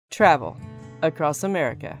Travel across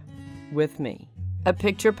America with me. A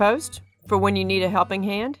picture post for when you need a helping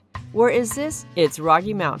hand? Where is this? It's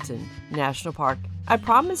Rocky Mountain National Park. I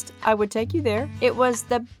promised I would take you there. It was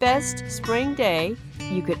the best spring day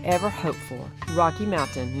you could ever hope for. Rocky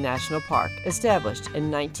Mountain National Park, established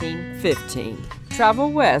in 1915.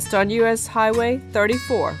 Travel west on U.S. Highway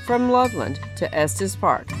 34 from Loveland to Estes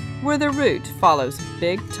Park, where the route follows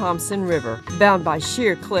Big Thompson River, bound by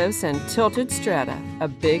sheer cliffs and tilted strata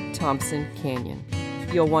of Big Thompson Canyon.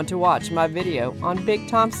 You'll want to watch my video on Big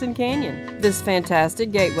Thompson Canyon. This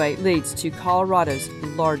fantastic gateway leads to Colorado's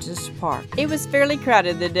largest park. It was fairly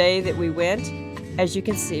crowded the day that we went, as you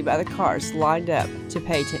can see by the cars lined up to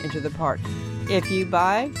pay to enter the park. If you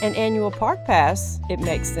buy an annual park pass, it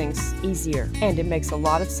makes things easier, and it makes a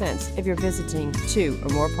lot of sense if you're visiting 2 or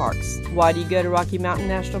more parks. Why do you go to Rocky Mountain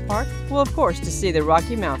National Park? Well, of course, to see the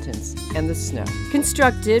Rocky Mountains and the snow.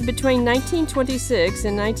 Constructed between 1926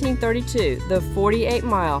 and 1932, the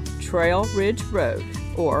 48-mile Trail Ridge Road,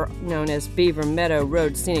 or known as Beaver Meadow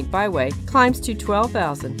Road Scenic Byway, climbs to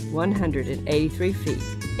 12,183 feet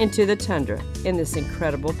into the tundra in this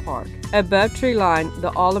incredible park. Above treeline,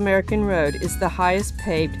 the All-American Road is the highest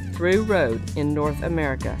paved through road in North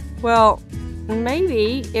America. Well,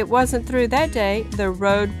 maybe it wasn't through that day. The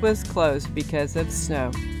road was closed because of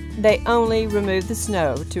snow. They only remove the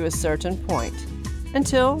snow to a certain point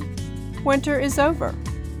until winter is over,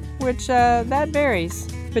 which that varies,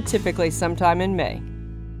 but typically sometime in May.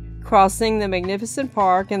 Crossing the magnificent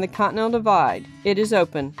park and the Continental Divide, it is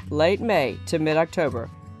open late May to mid-October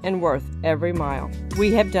and worth every mile.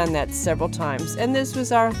 We have done that several times, and this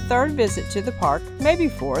was our 3rd visit to the park, maybe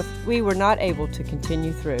 4th. We were not able to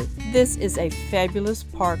continue through. This is a fabulous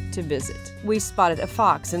park to visit. We spotted a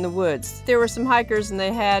fox in the woods. There were some hikers and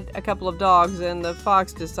they had a couple of dogs, and the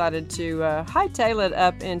fox decided to hightail it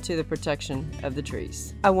up into the protection of the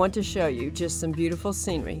trees. I want to show you just some beautiful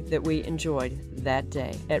scenery that we enjoyed that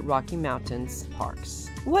day at Rocky Mountains Parks.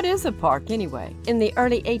 What is a park anyway? In the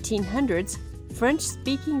early 1800s,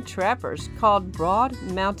 French-speaking trappers called broad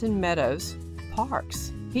mountain meadows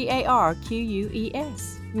parks,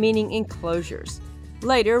 P-A-R-Q-U-E-S, meaning enclosures.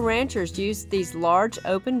 Later, ranchers used these large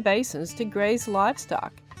open basins to graze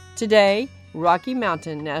livestock. Today, Rocky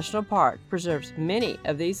Mountain National Park preserves many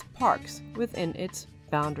of these parks within its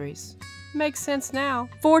boundaries. Makes sense now.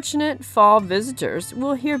 Fortunate fall visitors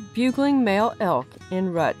will hear bugling male elk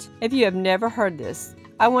in rut. If you have never heard this,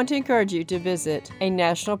 I want to encourage you to visit a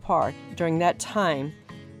national park during that time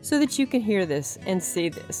so that you can hear this and see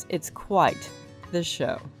this. It's quite the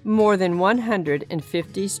show. More than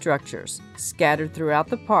 150 structures scattered throughout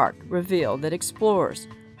the park reveal that explorers,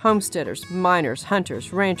 homesteaders, miners,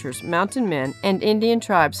 hunters, ranchers, mountain men, and Indian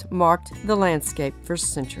tribes marked the landscape for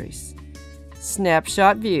centuries.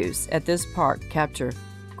 Snapshot views at this park capture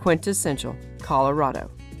quintessential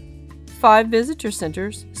Colorado. 5 visitor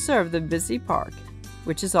centers serve the busy park,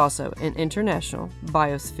 which is also an international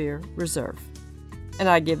biosphere reserve. And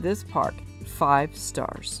I give this park 5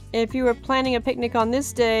 stars. If you were planning a picnic on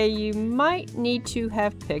this day, you might need to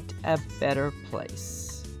have picked a better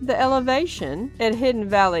place. The elevation at Hidden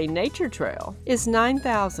Valley Nature Trail is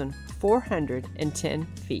 9,410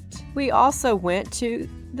 feet. We also went to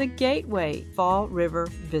the Gateway Fall River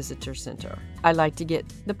Visitor Center. I like to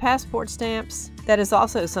get the passport stamps. That is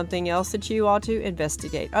also something else that you ought to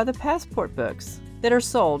investigate, are the passport books that are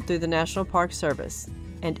sold through the National Park Service.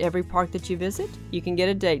 And every park that you visit, you can get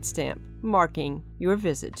a date stamp marking your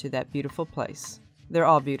visit to that beautiful place. They're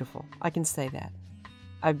all beautiful, I can say that.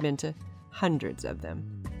 I've been to hundreds of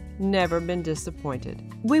them. Never been disappointed.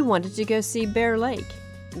 We wanted to go see Bear Lake.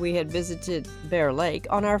 We had visited Bear Lake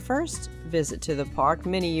on our first visit to the park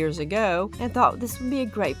many years ago and thought this would be a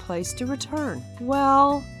great place to return.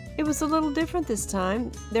 Well, it was a little different this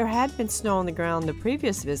time. There had been snow on the ground the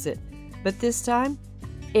previous visit, but this time,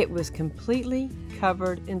 it was completely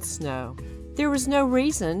covered in snow. There was no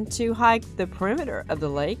reason to hike the perimeter of the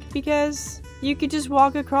lake because you could just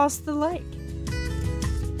walk across the lake.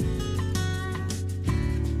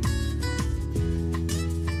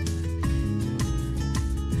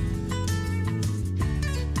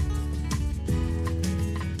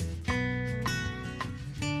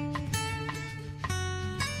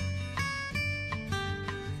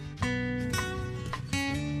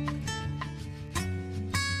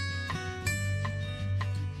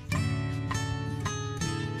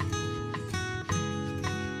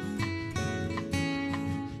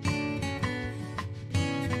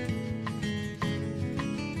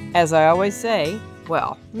 As I always say,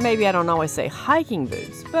 well, maybe I don't always say hiking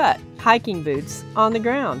boots, but hiking boots on the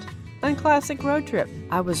ground. Unclassic road trip.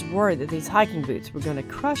 I was worried that these hiking boots were going to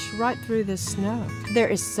crush right through this snow. There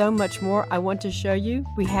is so much more I want to show you.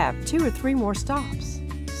 We have 2 or 3 more stops.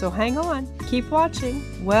 So hang on, keep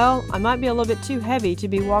watching. Well, I might be a little bit too heavy to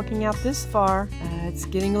be walking out this far. It's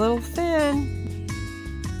getting a little thin.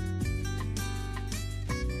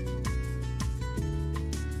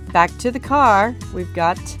 Back to the car. We've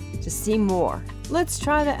got to see more. Let's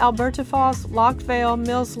try the Alberta Falls Lockvale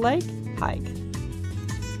Mills Lake hike.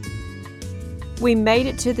 We made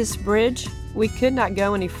it to this bridge. We could not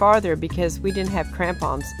go any farther because we didn't have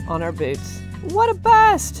crampons on our boots. What a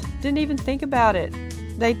bust! Didn't even think about it.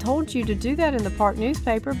 They told you to do that in the park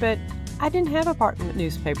newspaper, but I didn't have a park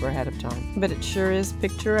newspaper ahead of time. But it sure is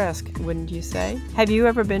picturesque, wouldn't you say? Have you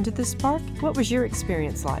ever been to this park? What was your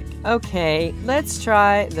experience like? Okay, let's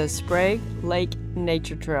try the Sprague Lake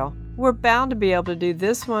Nature Trail. We're bound to be able to do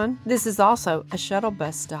this one. This is also a shuttle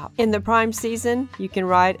bus stop. In the prime season, you can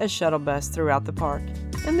ride a shuttle bus throughout the park.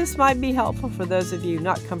 And this might be helpful for those of you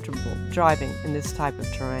not comfortable driving in this type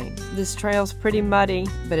of terrain. This trail's pretty muddy,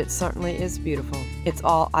 but it certainly is beautiful. It's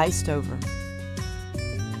all iced over.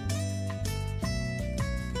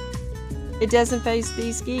 It doesn't face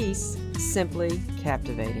these geese. Simply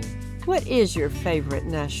captivating. What is your favorite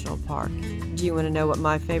national park? Do you want to know what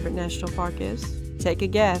my favorite national park is? Take a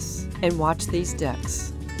guess and watch these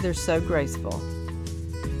ducks. They're so graceful.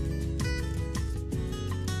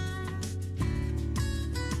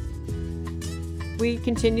 We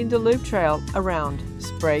continued the loop trail around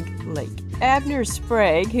Sprague Lake. Abner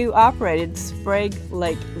Sprague, who operated Sprague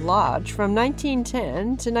Lake Lodge from 1910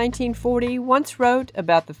 to 1940, once wrote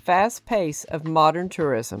about the fast pace of modern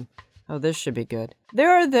tourism. Oh, this should be good.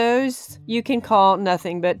 There are those you can call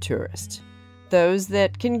nothing but tourists. Those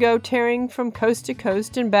that can go tearing from coast to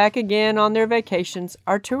coast and back again on their vacations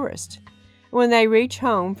are tourists. When they reach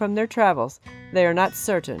home from their travels, they are not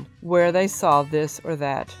certain where they saw this or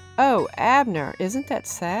that. Oh, Abner, isn't that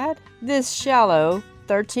sad? This shallow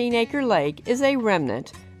 13-acre lake is a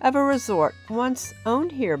remnant of a resort once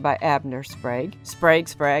owned here by Abner Sprague.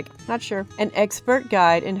 Sprague, not sure. An expert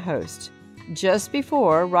guide and host. Just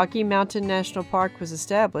before Rocky Mountain National Park was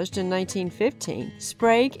established in 1915,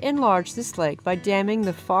 Sprague enlarged this lake by damming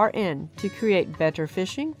the far end to create better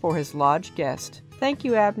fishing for his lodge guests. Thank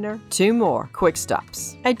you, Abner. 2 more quick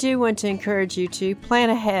stops. I do want to encourage you to plan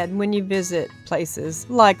ahead when you visit places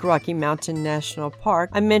like Rocky Mountain National Park.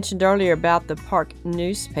 I mentioned earlier about the park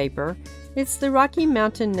newspaper. It's the Rocky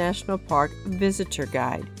Mountain National Park Visitor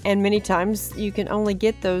Guide, and many times you can only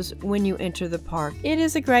get those when you enter the park. It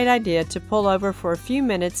is a great idea to pull over for a few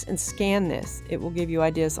minutes and scan this. It will give you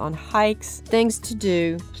ideas on hikes, things to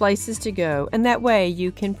do, places to go, and that way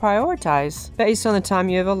you can prioritize based on the time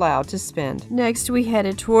you have allowed to spend. Next, we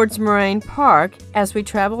headed towards Moraine Park. As we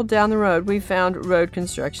traveled down the road, we found road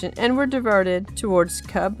construction and were diverted towards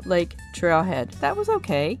Cub Lake Trailhead. That was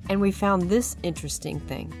okay, and we found this interesting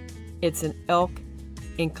thing. It's an elk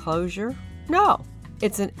enclosure? No,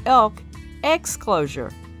 it's an elk exclosure.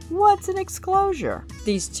 What's an exclosure?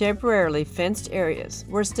 These temporarily fenced areas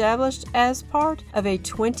were established as part of a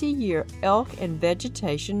 20-year elk and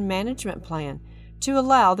vegetation management plan to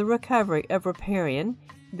allow the recovery of riparian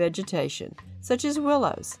vegetation, such as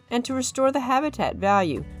willows, and to restore the habitat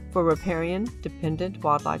value for riparian-dependent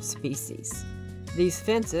wildlife species. These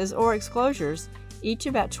fences or exclosures, each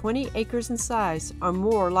about 20 acres in size, are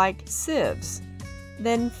more like sieves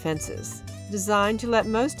than fences, designed to let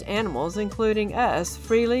most animals, including us,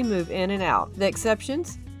 freely move in and out. The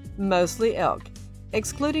exceptions? Mostly elk.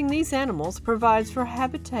 Excluding these animals provides for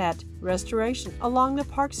habitat restoration along the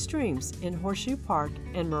park streams in Horseshoe Park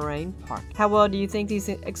and Moraine Park. How well do you think these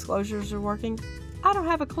exclosures are working? I don't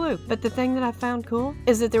have a clue, but the thing that I found cool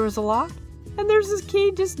is that there was a lock, and there's this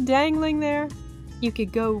key just dangling there. You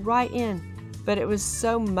could go right in, but it was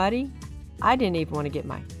so muddy, I didn't even want to get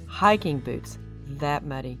my hiking boots that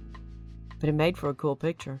muddy. But it made for a cool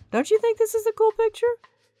picture. Don't you think this is a cool picture?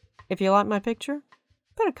 If you like my picture,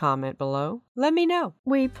 put a comment below. Let me know.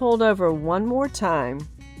 We pulled over one more time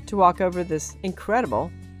to walk over this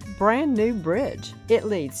incredible brand new bridge. It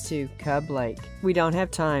leads to Cub Lake. We don't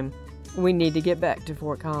have time. We need to get back to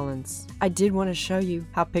Fort Collins. I did want to show you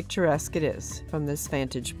how picturesque it is from this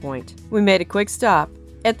vantage point. We made a quick stop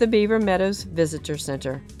at the Beaver Meadows Visitor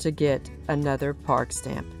Center to get another park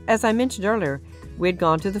stamp. As I mentioned earlier, we had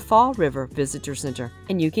gone to the Fall River Visitor Center,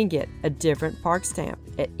 and you can get a different park stamp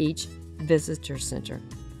at each visitor center.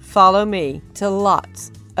 Follow me to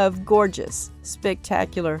lots of gorgeous,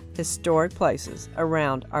 spectacular, historic places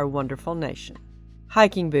around our wonderful nation.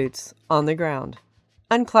 Hiking boots on the ground.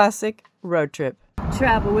 Unclassic road trip.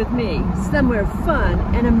 Travel with me somewhere fun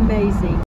and amazing.